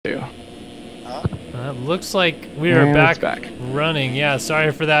Looks like we are back running. Yeah,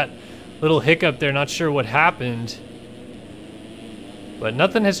 sorry for that little hiccup there. Not sure what happened. But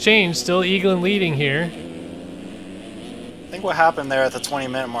nothing has changed. Still Eaglin leading here. I think what happened there at the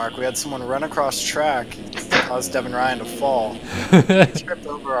 20-minute mark, we had someone run across track and caused Devin Ryan to fall. He tripped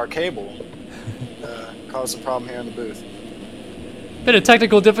over our cable. Caused a problem here in the booth. Bit of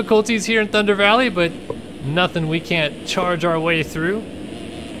technical difficulties here in Thunder Valley, but nothing we can't charge our way through.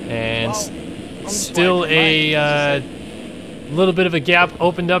 And still a little bit of a gap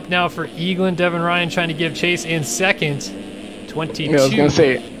opened up now for Eaglin. Devin Ryan trying to give chase in second. 22 I was going to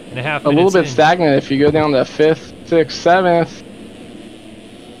say, and a half a little bit in. stagnant. If you go down to 5th, 6th, 7th,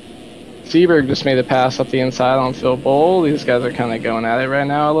 Seaberg just made a pass up the inside on Phil Bowl. These guys are kind of going at it right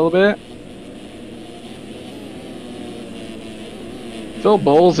now a little bit. Phil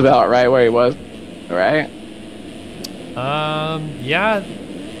Bowl's about right where he was, right? Yeah.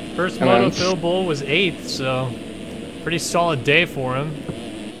 First moto, Phil Bowl was 8th, so pretty solid day for him.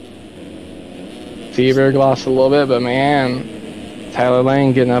 Seaberg lost a little bit, but man, Tyler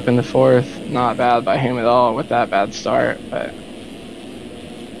Lane getting up in the 4th, not bad by him at all with that bad start. But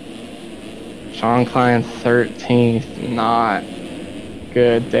Sean Klein 13th, not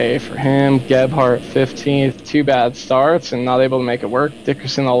good day for him. Gebhardt 15th, 2 bad starts and not able to make it work.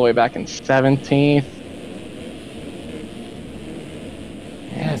 Dickerson all the way back in 17th.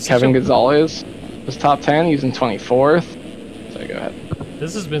 Yeah, Kevin Gonzalez was top 10, he's in 24th. So go ahead.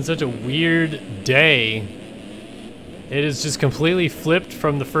 This has been such a weird day. It is just completely flipped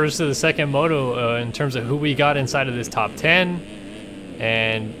from the first to the second moto in terms of who we got inside of this top 10.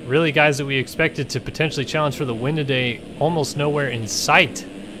 And really guys that we expected to potentially challenge for the win today, almost nowhere in sight.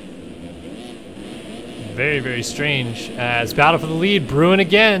 Very, very strange. As battle for the lead, brewing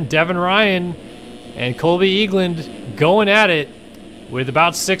again. Devin Ryan and Colby Eagland going at it with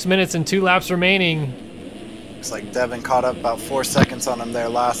about 6 minutes and 2 laps remaining. Looks like Devin caught up about 4 seconds on him there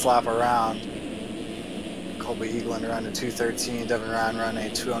last lap around. Colby Eagland running a 2:13, Devin Ryan running a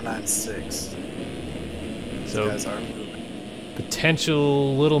 2:09.6. So These guys are moving.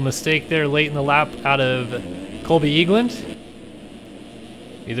 Potential little mistake there late in the lap out of Colby Eagland.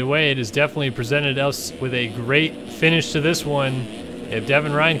 Either way, it has definitely presented us with a great finish to this one. If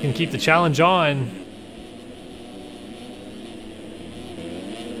Devin Ryan can keep the challenge on,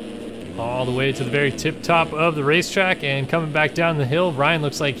 all the way to the very tip top of the racetrack and coming back down the hill, Ryan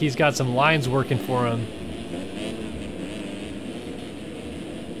looks like he's got some lines working for him.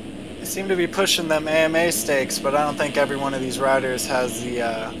 They seem to be pushing them AMA stakes, but I don't think every one of these riders has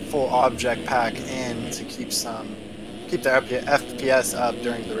the full object pack in to keep their FPS up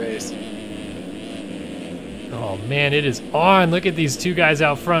during the race. Oh man, it is on. Look at these two guys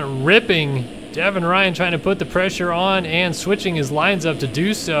out front ripping. Devin Ryan trying to put the pressure on and switching his lines up to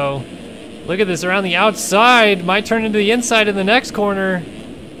do so. Look at this around the outside. Might turn into the inside in the next corner.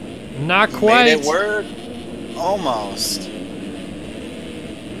 Not quite. Made it work. Almost.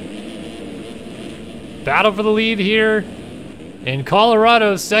 Battle for the lead here in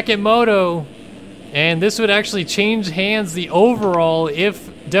Colorado's second moto. And this would actually change hands the overall if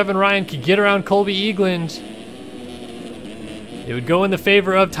Devin Ryan could get around Colby Eagland. It would go in the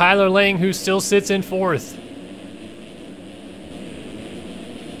favor of Tyler Lang, who still sits in 4th.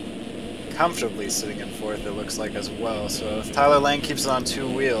 Comfortably sitting in 4th, it looks like, as well. So if Tyler Lang keeps it on 2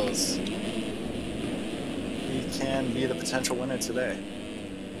 wheels, he can be the potential winner today.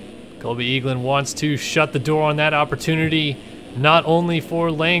 Colby Eagland wants to shut the door on that opportunity, not only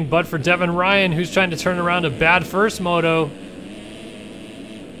for Lang, but for Devin Ryan, who's trying to turn around a bad first moto.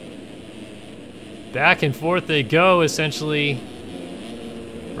 Back and forth they go, essentially.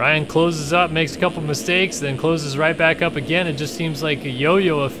 Ryan closes up, makes a couple mistakes, then closes right back up again. It just seems like a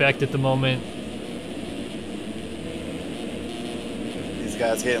yo-yo effect at the moment. These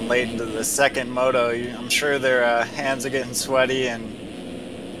guys getting late into the second moto. I'm sure their hands are getting sweaty and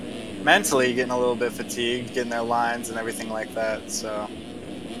mentally getting a little bit fatigued, getting their lines and everything like that. So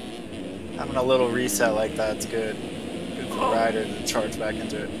having a little reset like that's good. Good for the rider to charge back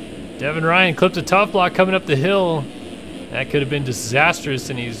into it. Devin Ryan clipped a tough block coming up the hill. That could have been disastrous,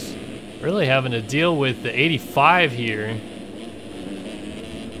 and he's really having to deal with the 85 here.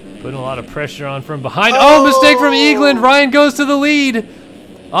 Putting a lot of pressure on from behind. Oh, mistake from Eagland. Ryan goes to the lead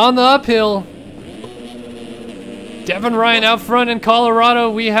on the uphill. Devin Ryan out front in Colorado.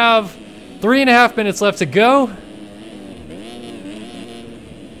 We have 3.5 minutes left to go.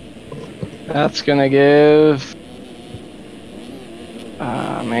 That's going to give...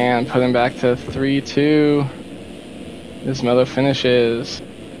 man, put him back to 3-2. This moto finishes.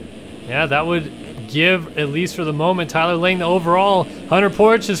 Yeah, that would give, at least for the moment, Tyler Lang the overall. Hunter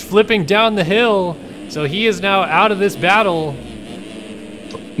Porch is flipping down the hill. So he is now out of this battle.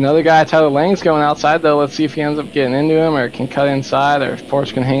 Another guy, Tyler Lang's going outside though. Let's see if he ends up getting into him or can cut inside or if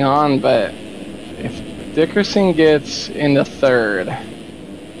Porsche can hang on. But if Dickerson gets into third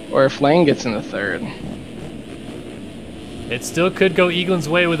or if Lang gets into third, It still could go Eaglin's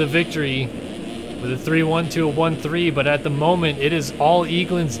way with a victory, with a 3-1 to a 1-3, but at the moment it is all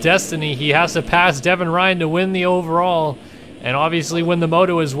Eaglin's destiny. He has to pass Devin Ryan to win the overall and obviously win the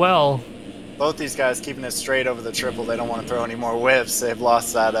moto as well. Both these guys keeping it straight over the triple. They don't want to throw any more whips. They've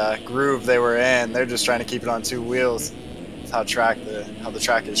lost that groove they were in. They're just trying to keep it on two wheels. That's how the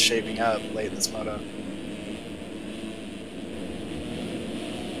track is shaping up late in this moto.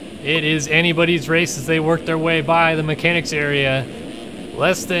 It is anybody's race as they work their way by the mechanics area.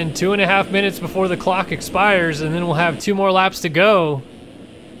 Less than 2.5 minutes before the clock expires, and then we'll have 2 more laps to go.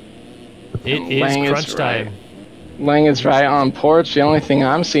 It is crunch time. Lang is right on Porsche. The only thing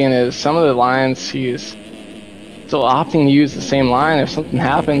I'm seeing is some of the lines he's still opting to use the same line. If something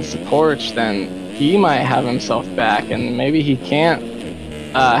happens to Porsche, then he might have himself back, and maybe he can't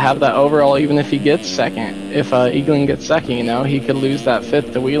have that overall even if he gets second. If Eaglin gets second, you know, he could lose that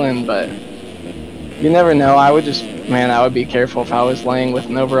 5th to Whelan, but you never know. I would be careful if I was Lang with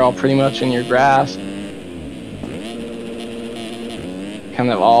an overall pretty much in your grasp. Kind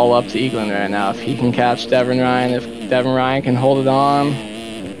of all up to Eaglin right now. If he can catch Devin Ryan, if Devin Ryan can hold it on.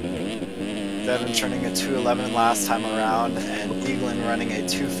 Devin turning a 2:11 last time around, and Eaglin running a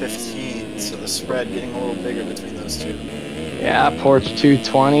 2:15, so the spread getting a little bigger between those two. Yeah, Porsche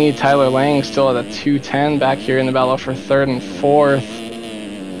 220. Tyler Lang still at a 210 back here in the battle for 3rd and 4th.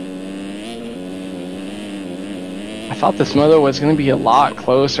 I thought this moto was going to be a lot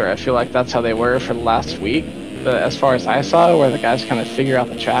closer. I feel like that's how they were for the last week. But as far as I saw, where the guys kind of figure out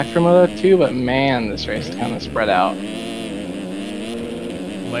the track for Moto 2, but man, this race is kind of spread out.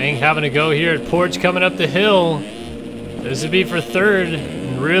 Lang having to go here at Porsche coming up the hill. This would be for 3rd,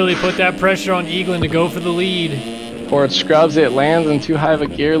 and really put that pressure on Eaglin to go for the lead. Porsche scrubs it, lands in too high of a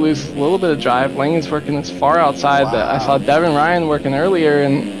gear, loses a little bit of drive. Lang is working as far outside that I saw Devin Ryan working earlier,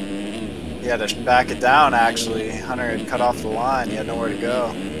 and he had to back it down actually. Hunter had cut off the line, he had nowhere to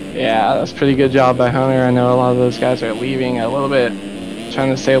go. Yeah, that's a pretty good job by Hunter. I know a lot of those guys are leaving a little bit, trying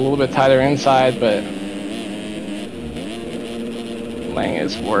to stay a little bit tighter inside, but Lang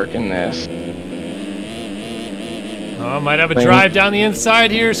is working this. Oh, might have a drive down the inside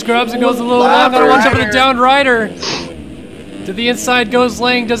here. Scrubs and goes a little long. Gotta watch out for the downed rider. To the inside goes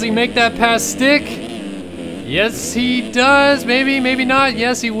Lang. Does he make that pass stick? Yes, he does. Maybe, maybe not.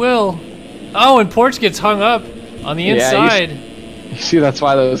 Yes, he will. Oh, and Porsche gets hung up on the inside. Yeah, you see, that's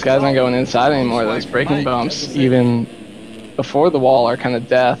why those guys aren't going inside anymore. Those braking bumps, even before the wall, are kind of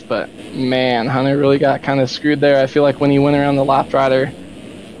death. But man, Hunter really got kind of screwed there. I feel like when he went around the lap rider,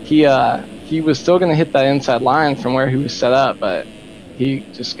 he was still going to hit that inside line from where he was set up, but he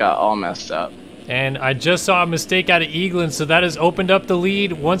just got all messed up. And I just saw a mistake out of Eaglin, so that has opened up the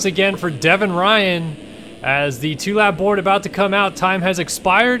lead once again for Devin Ryan. As the 2-lap board about to come out, time has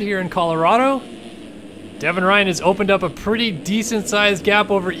expired here in Colorado. Devin Ryan has opened up a pretty decent-sized gap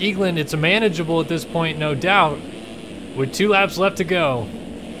over Eaglin. It's manageable at this point, no doubt, with 2 laps left to go.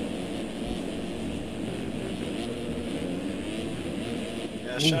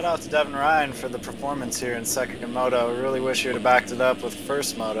 Yeah, shout out to Devin Ryan for the performance here in second moto. Really wish he would have backed it up with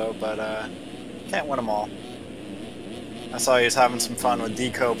first moto, but can't win them all. I saw he was having some fun with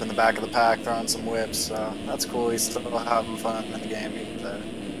D-Cope in the back of the pack, throwing some whips, so that's cool. He's still having fun in the game, even at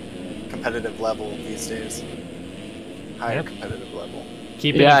the competitive level these days. Higher competitive level.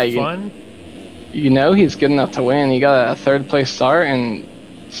 Keeping it fun. You know he's good enough to win. He got a 3rd place start and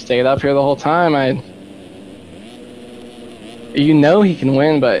stayed up here the whole time. You know he can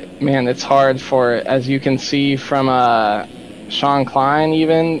win, but man, it's hard for, as you can see from Sean Klein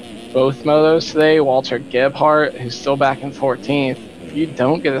even, both motos today, Walter Gebhardt, who's still back in 14th. If you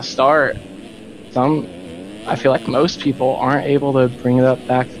don't get a start, I feel like most people aren't able to bring it up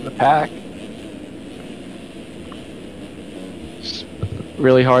back to the pack. It's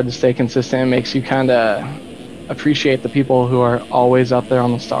really hard to stay consistent. It makes you kind of appreciate the people who are always up there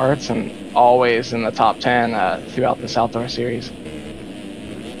on the starts and always in the top 10 throughout this outdoor series.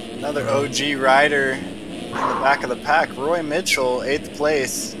 Another OG rider in the back of the pack, Roy Mitchell, 8th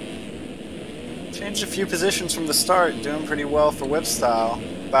place. Changed a few positions from the start, doing pretty well for whip style,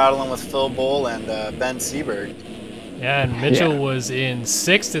 battling with Phil Bull and Ben Seberg. Yeah, and Mitchell was in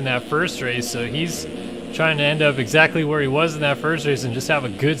 6th in that first race, so he's trying to end up exactly where he was in that first race and just have a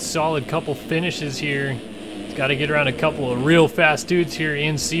good solid couple finishes here. He's got to get around a couple of real fast dudes here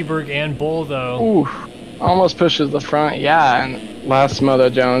in Seberg and Bull, though. Ooh, almost pushes the front, yeah, and last Moto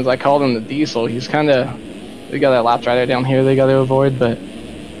Jones, I called him the Diesel. He's kind of, they got that lap rider down here they got to avoid, but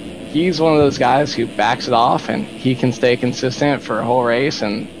he's one of those guys who backs it off and he can stay consistent for a whole race,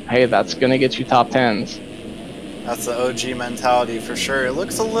 and hey, that's going to get you top 10s. That's the OG mentality for sure. It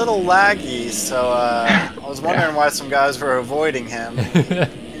looks a little laggy, so I was wondering why some guys were avoiding him.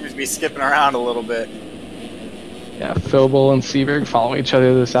 He would be skipping around a little bit. Yeah, Philbull and Seberg follow each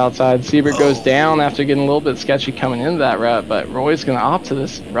other to this outside. Seberg goes down after getting a little bit sketchy coming into that rut, but Roy's going to opt to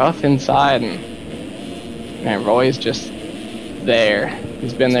this rough inside, and man, Roy's just there.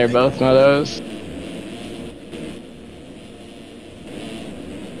 He's been there both motos.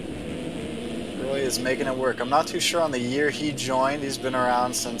 Roy is making it work. I'm not too sure on the year he joined. He's been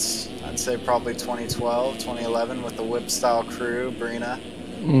around since, I'd say, probably 2012, 2011 with the Whip Style crew, Brina.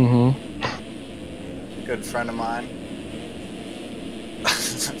 Mm-hmm. Good friend of mine.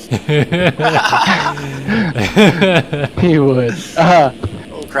 He would.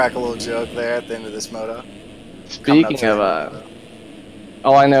 We'll crack a little joke there at the end of this moto. Speaking of,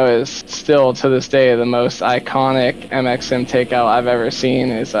 all I know is still to this day the most iconic MXM takeout I've ever seen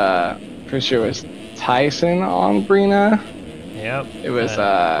is pretty sure it was Tyson on Brina. Yep. It was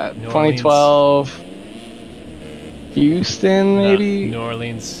 2012 Houston maybe? New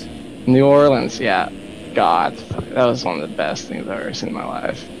Orleans. New Orleans, yeah. God, that was one of the best things I've ever seen in my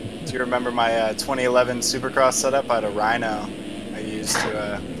life. Do you remember my 2011 Supercross setup? I had a Rhino I used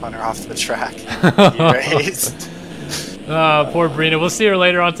to punt her off the track. He raced. Poor Brina. We'll see her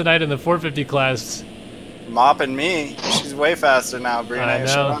later on tonight in the 450 class. Mopping me. She's way faster now, Brina. I know.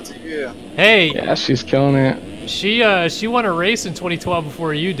 Shout out to you. Hey, Yeah, she's killing it. she won a race in 2012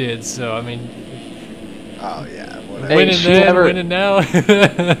 before you did, so I mean, Oh, yeah. Whatever. Hey, winning she then, never- winning now.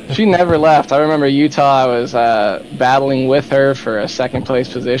 She never left. I remember Utah, I was battling with her for a second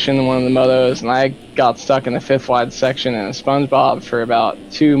place position in one of the motos, and I got stuck in the fifth wide section in a SpongeBob for about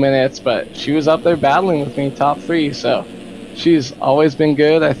 2 minutes, but she was up there battling with me top 3, so she's always been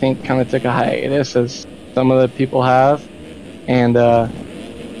good. I think kind of took a hiatus as some of the people have, and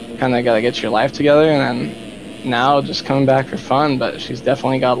kind of got to get your life together, and then now just coming back for fun, but she's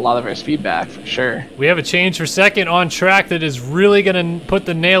definitely got a lot of her speed back for sure. We have a change for second on track that is really going to put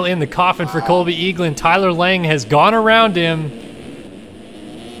the nail in the coffin for Colby Eaglin. Tyler Lang has gone around him,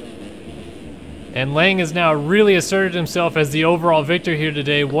 and Lang has now really asserted himself as the overall victor here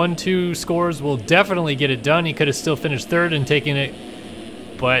today. 1-2 scores will definitely get it done. He could have still finished third and taken it,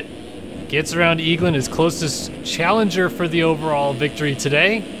 but gets around Eaglin, his closest challenger for the overall victory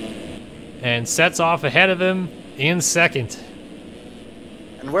today, and sets off ahead of him in second.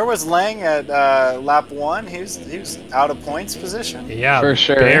 And where was Lang at lap 1? He was out of points position. Yeah, For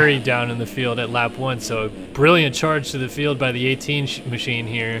sure. buried down in the field at lap 1, so a brilliant charge to the field by the 18 machine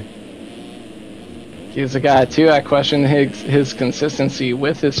here. He's a guy too. I question his consistency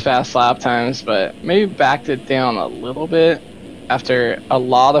with his fast lap times, but maybe backed it down a little bit after a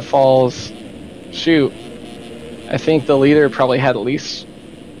lot of falls. Shoot, I think the leader probably had at least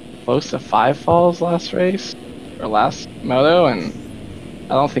close to 5 falls last race or last moto, and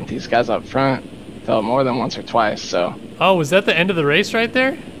I don't think these guys up front fell more than once or twice. So Oh, was that the end of the race right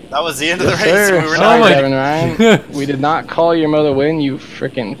there? That was the end of the race. sir, We were sorry, not Devin Ryan. We did not call your moto win. You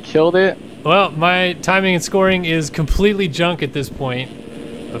freaking killed it. Well, my timing and scoring is completely junk at this point,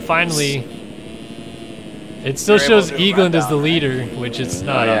 but finally, it still You're able shows to do a Eagland as the rundown, leader, which it's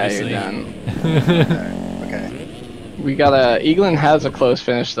not, Oh, yeah, obviously. you're done. Okay. We got Eaglin has a close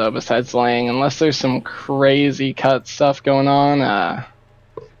finish though, besides Lang, unless there's some crazy cut stuff going on.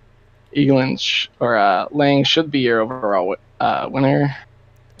 Eaglin Lang should be your overall winner.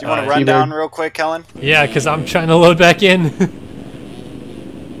 Do you want to run Seberg. down real quick, Kellen? Yeah, because I'm trying to load back in.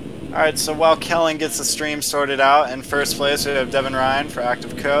 All right, so while Kellen gets the stream sorted out, in first place we have Devin Ryan for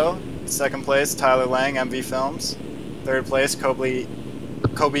Active Co. Second place, Tyler Lang, MV Films. Third place, Kobe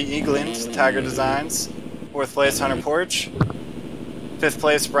Eaglin, Tiger Designs. Fourth place, Hunter Porch. Fifth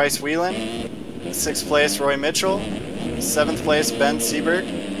place, Bryce Whelan. Sixth place, Roy Mitchell. Seventh place, Ben Seberg.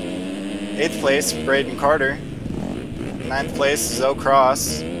 Eighth place, Braden Carter. Ninth place, Zoe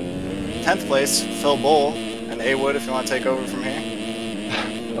Cross. 10th place, Phil Bull. And A Wood if you want to take over from here.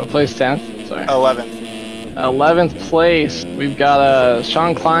 What place 10th? Sorry. 11th. 11th place. We've got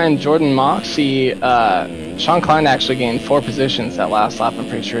Sean Klein, Jordan Moxie. Sean Klein actually gained 4 positions that last lap, I'm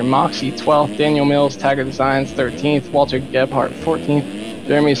pretty sure. Moxie 12th, Daniel Mills, Tiger Designs 13th, Walter Gebhardt 14th,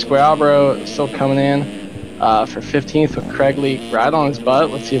 Jeremy Squabro still coming in for 15th with Craig Leak right on his butt.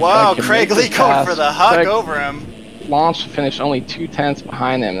 Let's see if Wow, can Craig make Lee this going pass. for the hug Craig over him. launched finished only 2/10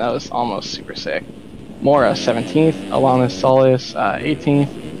 behind him. That was almost super sick. Mora 17th, Alanis Solis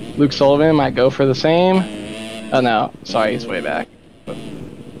 18th. Luke Sullivan might go for the same. Oh no, sorry, he's way back.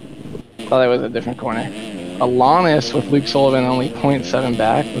 Thought it was a different corner. Alanis with Luke Sullivan only 0.7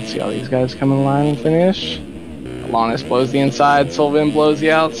 back. Let's see how these guys come in line and finish. Alanis blows the inside, Sullivan blows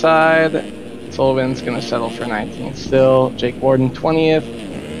the outside. Sullivan's gonna settle for 19th still. Jake Warden 20th.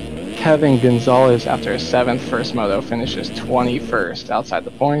 Kevin Gonzalez, after a 7th first moto, finishes 21st outside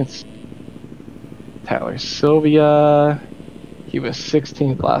the points. Tyler Sylvia, he was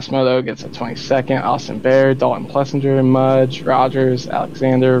 16th last moto, gets a 22nd. Austin Baird, Dalton Plessinger, Mudge, Rogers,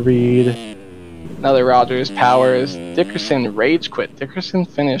 Alexander, Reed, another Rogers, Powers, Dickerson rage quit. Dickerson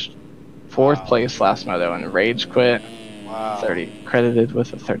finished 4th place last moto and rage quit. Wow. 30 credited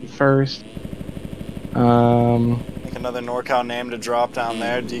with a 31st. I think another NorCal name to drop down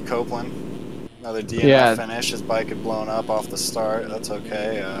there, D Copeland. Another DNF finish. His bike had blown up off the start. That's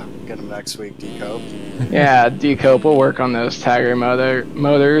okay. Get him next week, D Cope. Yeah, D Cope will work on those Tiger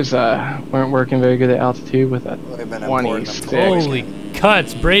motors. Weren't working very good at altitude with a 26. Holy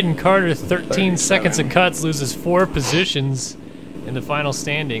cuts! Braden Carter, 13 seconds of cuts, loses 4 positions in the final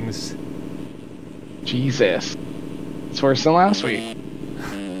standings. Jesus, it's worse than last week.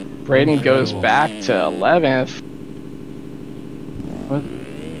 Braden goes back to 11th. What?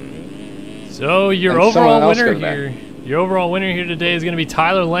 So your overall winner here today is going to be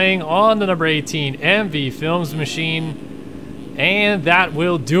Tyler Lang on the number 18 MV Films machine, and that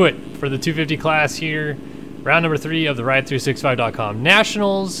will do it for the 250 class here. Round number 3 of the Ride365.com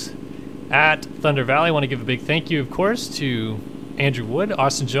Nationals at Thunder Valley. I want to give a big thank you, of course, to Andrew Wood,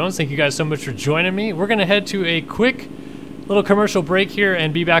 Austin Jones. Thank you guys so much for joining me. We're going to head to a quick little commercial break here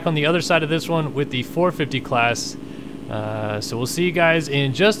and be back on the other side of this one with the 450 class. So we'll see you guys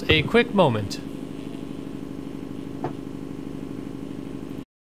in just a quick moment.